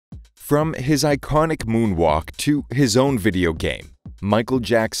From his iconic moonwalk to his own video game, Michael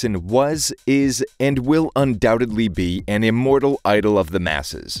Jackson was, is, and will undoubtedly be an immortal idol of the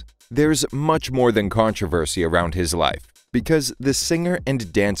masses. There's much more than controversy around his life, because the singer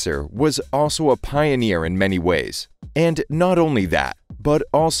and dancer was also a pioneer in many ways. And not only that, but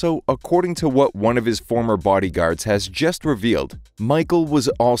also, according to what one of his former bodyguards has just revealed, Michael was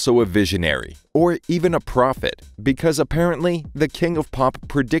also a visionary, or even a prophet, because apparently the King of Pop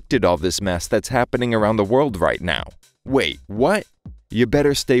predicted all this mess that's happening around the world right now. Wait, what? You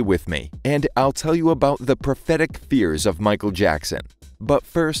better stay with me, and I'll tell you about the prophetic fears of Michael Jackson. But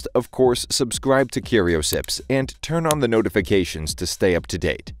first, of course, subscribe to Curiosips and turn on the notifications to stay up to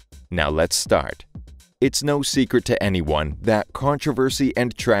date. Now let's start. It's no secret to anyone that controversy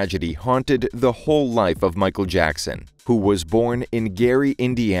and tragedy haunted the whole life of Michael Jackson, who was born in Gary,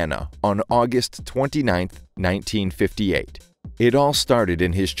 Indiana on August 29, 1958. It all started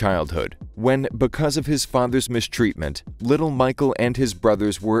in his childhood, when, because of his father's mistreatment, little Michael and his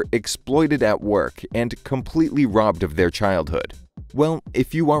brothers were exploited at work and completely robbed of their childhood. Well,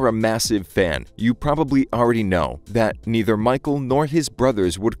 if you are a massive fan, you probably already know that neither Michael nor his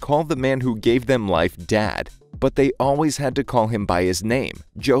brothers would call the man who gave them life Dad, but they always had to call him by his name,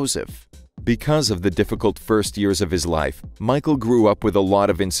 Joseph. Because of the difficult first years of his life, Michael grew up with a lot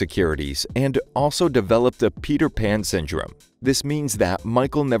of insecurities and also developed a Peter Pan syndrome. This means that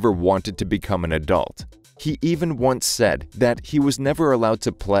Michael never wanted to become an adult. He even once said that he was never allowed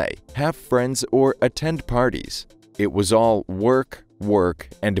to play, have friends, or attend parties. It was all work, work,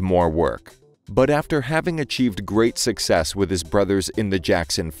 and more work. But after having achieved great success with his brothers in the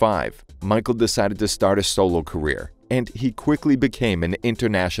Jackson 5, Michael decided to start a solo career, and he quickly became an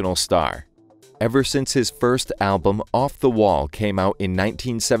international star. Ever since his first album, Off the Wall, came out in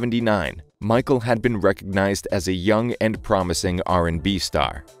 1979, Michael had been recognized as a young and promising R&B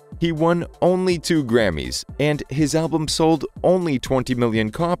star. He won only 2 Grammys, and his album sold only 20 million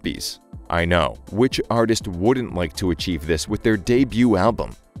copies. I know, which artist wouldn't like to achieve this with their debut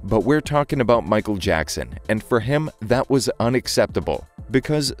album? But we're talking about Michael Jackson, and for him, that was unacceptable,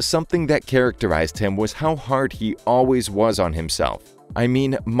 because something that characterized him was how hard he always was on himself. I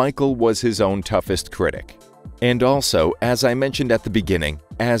mean, Michael was his own toughest critic. And also, as I mentioned at the beginning,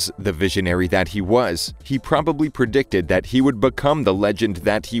 as the visionary that he was, he probably predicted that he would become the legend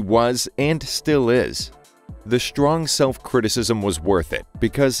that he was and still is. The strong self-criticism was worth it,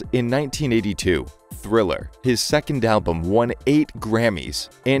 because in 1982, Thriller, his second album, won 8 Grammys,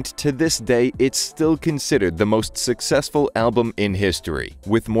 and to this day it's still considered the most successful album in history,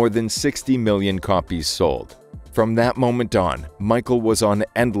 with more than 60 million copies sold. From that moment on, Michael was on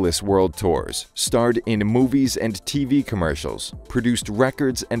endless world tours, starred in movies and TV commercials, produced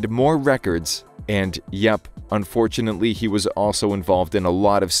records and more records, and yep, unfortunately he was also involved in a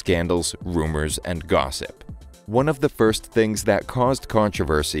lot of scandals, rumors, and gossip. One of the first things that caused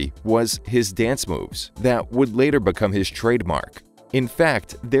controversy was his dance moves that would later become his trademark. In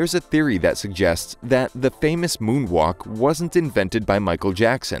fact, there's a theory that suggests that the famous moonwalk wasn't invented by Michael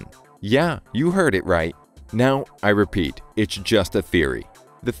Jackson. Yeah, you heard it right. Now, I repeat, it's just a theory.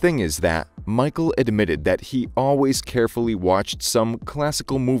 The thing is that Michael admitted that he always carefully watched some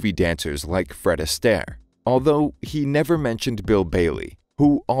classical movie dancers like Fred Astaire, although he never mentioned Bill Bailey,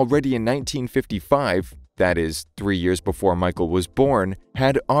 who already in 1955, that is, 3 years before Michael was born,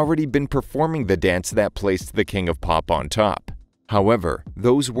 had already been performing the dance that placed the King of Pop on top. However,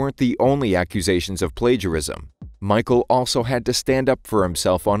 those weren't the only accusations of plagiarism. Michael also had to stand up for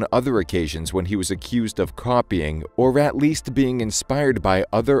himself on other occasions when he was accused of copying or at least being inspired by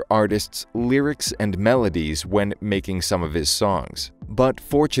other artists' lyrics and melodies when making some of his songs. But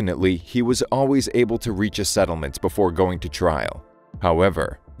fortunately, he was always able to reach a settlement before going to trial.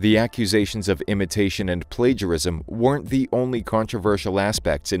 However, the accusations of imitation and plagiarism weren't the only controversial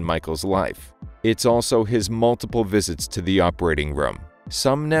aspects in Michael's life. It's also his multiple visits to the operating room,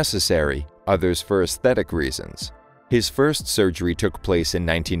 some necessary, others for aesthetic reasons. His first surgery took place in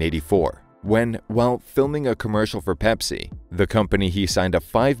 1984, when, while filming a commercial for Pepsi, the company he signed a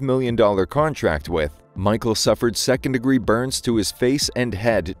 $5 million contract with, Michael suffered second-degree burns to his face and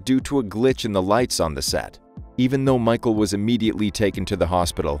head due to a glitch in the lights on the set. Even though Michael was immediately taken to the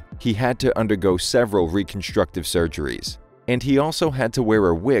hospital, he had to undergo several reconstructive surgeries, and he also had to wear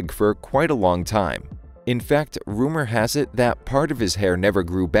a wig for quite a long time. In fact, rumor has it that part of his hair never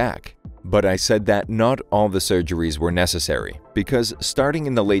grew back. But I said that not all the surgeries were necessary, because starting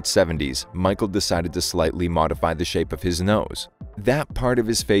in the late 70s, Michael decided to slightly modify the shape of his nose. That part of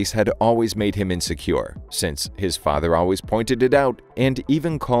his face had always made him insecure, since his father always pointed it out and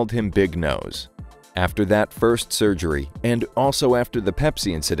even called him Big Nose. After that first surgery, and also after the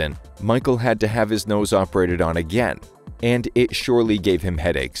Pepsi incident, Michael had to have his nose operated on again. And it surely gave him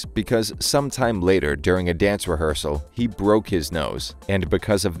headaches because sometime later during a dance rehearsal, he broke his nose, and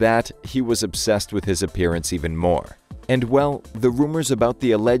because of that, he was obsessed with his appearance even more. And well, the rumors about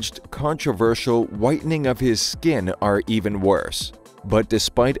the alleged controversial whitening of his skin are even worse. But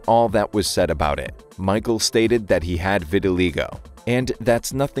despite all that was said about it, Michael stated that he had vitiligo. And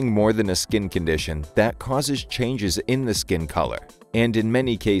that's nothing more than a skin condition that causes changes in the skin color. And in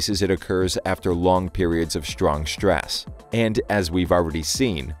many cases it occurs after long periods of strong stress. And as we've already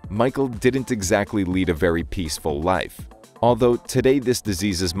seen, Michael didn't exactly lead a very peaceful life. Although today this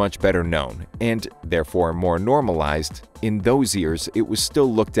disease is much better known, and therefore more normalized, in those years it was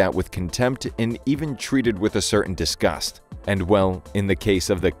still looked at with contempt and even treated with a certain disgust. And well, in the case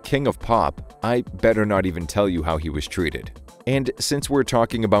of the King of Pop, I better not even tell you how he was treated. And since we're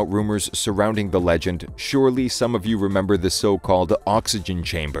talking about rumors surrounding the legend, surely some of you remember the so-called oxygen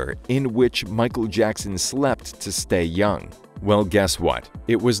chamber in which Michael Jackson slept to stay young. Well, guess what?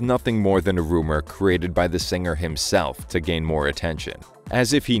 It was nothing more than a rumor created by the singer himself to gain more attention,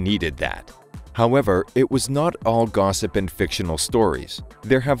 as if he needed that. However, it was not all gossip and fictional stories.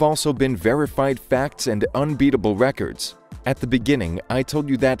 There have also been verified facts and unbeatable records. At the beginning, I told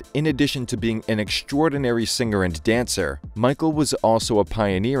you that in addition to being an extraordinary singer and dancer, Michael was also a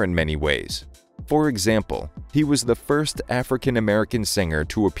pioneer in many ways. For example, he was the first African-American singer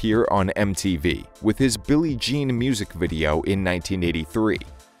to appear on MTV with his Billie Jean music video in 1983.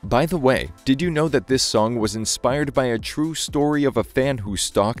 By the way, did you know that this song was inspired by a true story of a fan who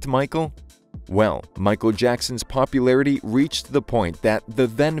stalked Michael? Well, Michael Jackson's popularity reached the point that the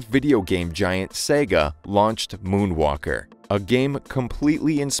then video game giant Sega launched Moonwalker, a game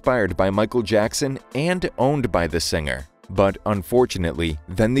completely inspired by Michael Jackson and owned by the singer. But unfortunately,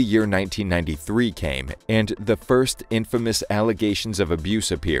 then the year 1993 came, and the first infamous allegations of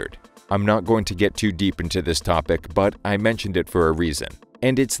abuse appeared. I'm not going to get too deep into this topic, but I mentioned it for a reason.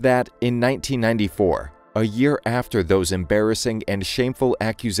 And it's that in 1994, a year after those embarrassing and shameful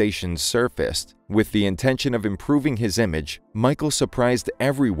accusations surfaced, with the intention of improving his image, Michael surprised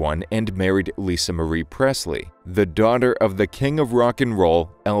everyone and married Lisa Marie Presley, the daughter of the King of Rock and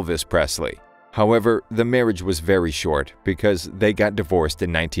Roll, Elvis Presley. However, the marriage was very short because they got divorced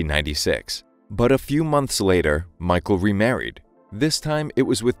in 1996. But a few months later, Michael remarried. This time it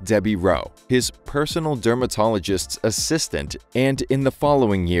was with Debbie Rowe, his personal dermatologist's assistant, and in the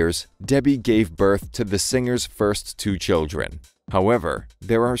following years, Debbie gave birth to the singer's first 2 children. However,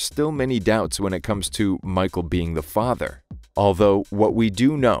 there are still many doubts when it comes to Michael being the father. Although what we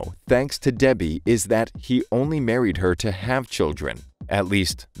do know, thanks to Debbie, is that he only married her to have children. At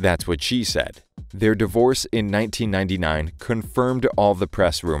least, that's what she said. Their divorce in 1999 confirmed all the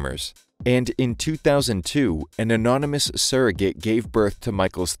press rumors. And in 2002, an anonymous surrogate gave birth to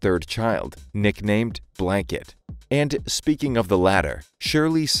Michael's 3rd child, nicknamed Blanket. And speaking of the latter,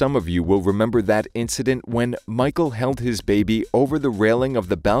 surely some of you will remember that incident when Michael held his baby over the railing of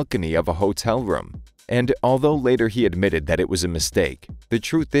the balcony of a hotel room. And although later he admitted that it was a mistake, the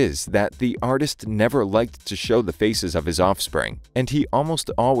truth is that the artist never liked to show the faces of his offspring, and he almost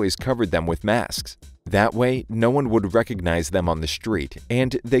always covered them with masks. That way, no one would recognize them on the street,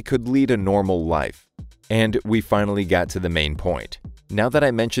 and they could lead a normal life. And we finally got to the main point. Now that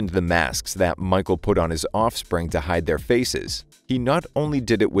I mentioned the masks that Michael put on his offspring to hide their faces, he not only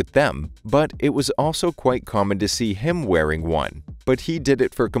did it with them, but it was also quite common to see him wearing one. But he did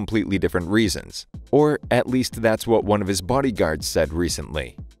it for completely different reasons. Or at least that's what one of his bodyguards said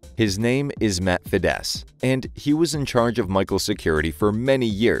recently. His name is Fiddes, and he was in charge of Michael's security for many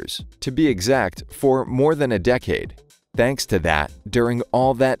years, to be exact, for more than a decade. Thanks to that, during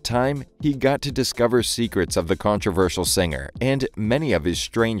all that time, he got to discover secrets of the controversial singer and many of his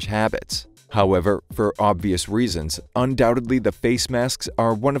strange habits. However, for obvious reasons, undoubtedly the face masks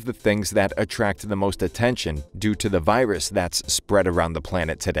are one of the things that attract the most attention due to the virus that's spread around the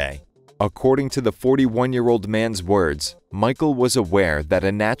planet today. According to the 41-year-old man's words, Michael was aware that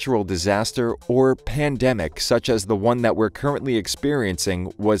a natural disaster or pandemic such as the one that we're currently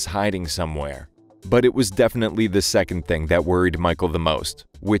experiencing was hiding somewhere. But it was definitely the second thing that worried Michael the most,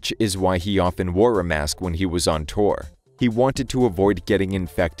 which is why he often wore a mask when he was on tour. He wanted to avoid getting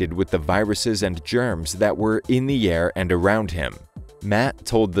infected with the viruses and germs that were in the air and around him. Matt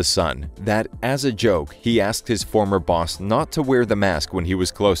told The Sun that, as a joke, he asked his former boss not to wear the mask when he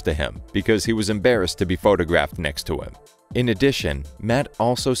was close to him because he was embarrassed to be photographed next to him. In addition, Matt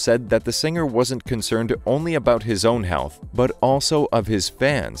also said that the singer wasn't concerned only about his own health, but also of his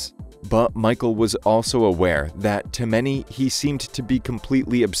fans. But Michael was also aware that, to many, he seemed to be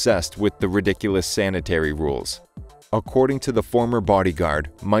completely obsessed with the ridiculous sanitary rules. According to the former bodyguard,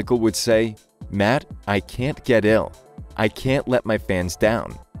 Michael would say, "Matt, I can't get ill. I can't let my fans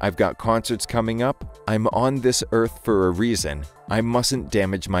down. I've got concerts coming up. I'm on this earth for a reason. I mustn't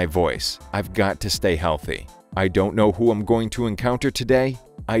damage my voice. I've got to stay healthy. I don't know who I'm going to encounter today.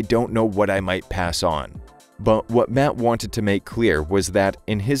 I don't know what I might pass on." But what Matt wanted to make clear was that,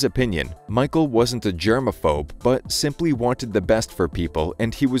 in his opinion, Michael wasn't a germaphobe, but simply wanted the best for people,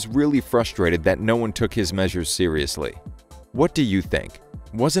 and he was really frustrated that no one took his measures seriously. What do you think?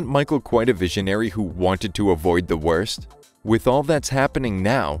 Wasn't Michael quite a visionary who wanted to avoid the worst? With all that's happening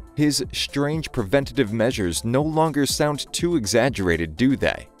now, his strange preventative measures no longer sound too exaggerated, do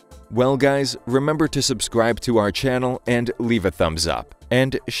they? Well guys, remember to subscribe to our channel and leave a thumbs up,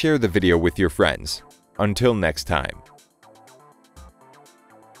 and share the video with your friends. Until next time.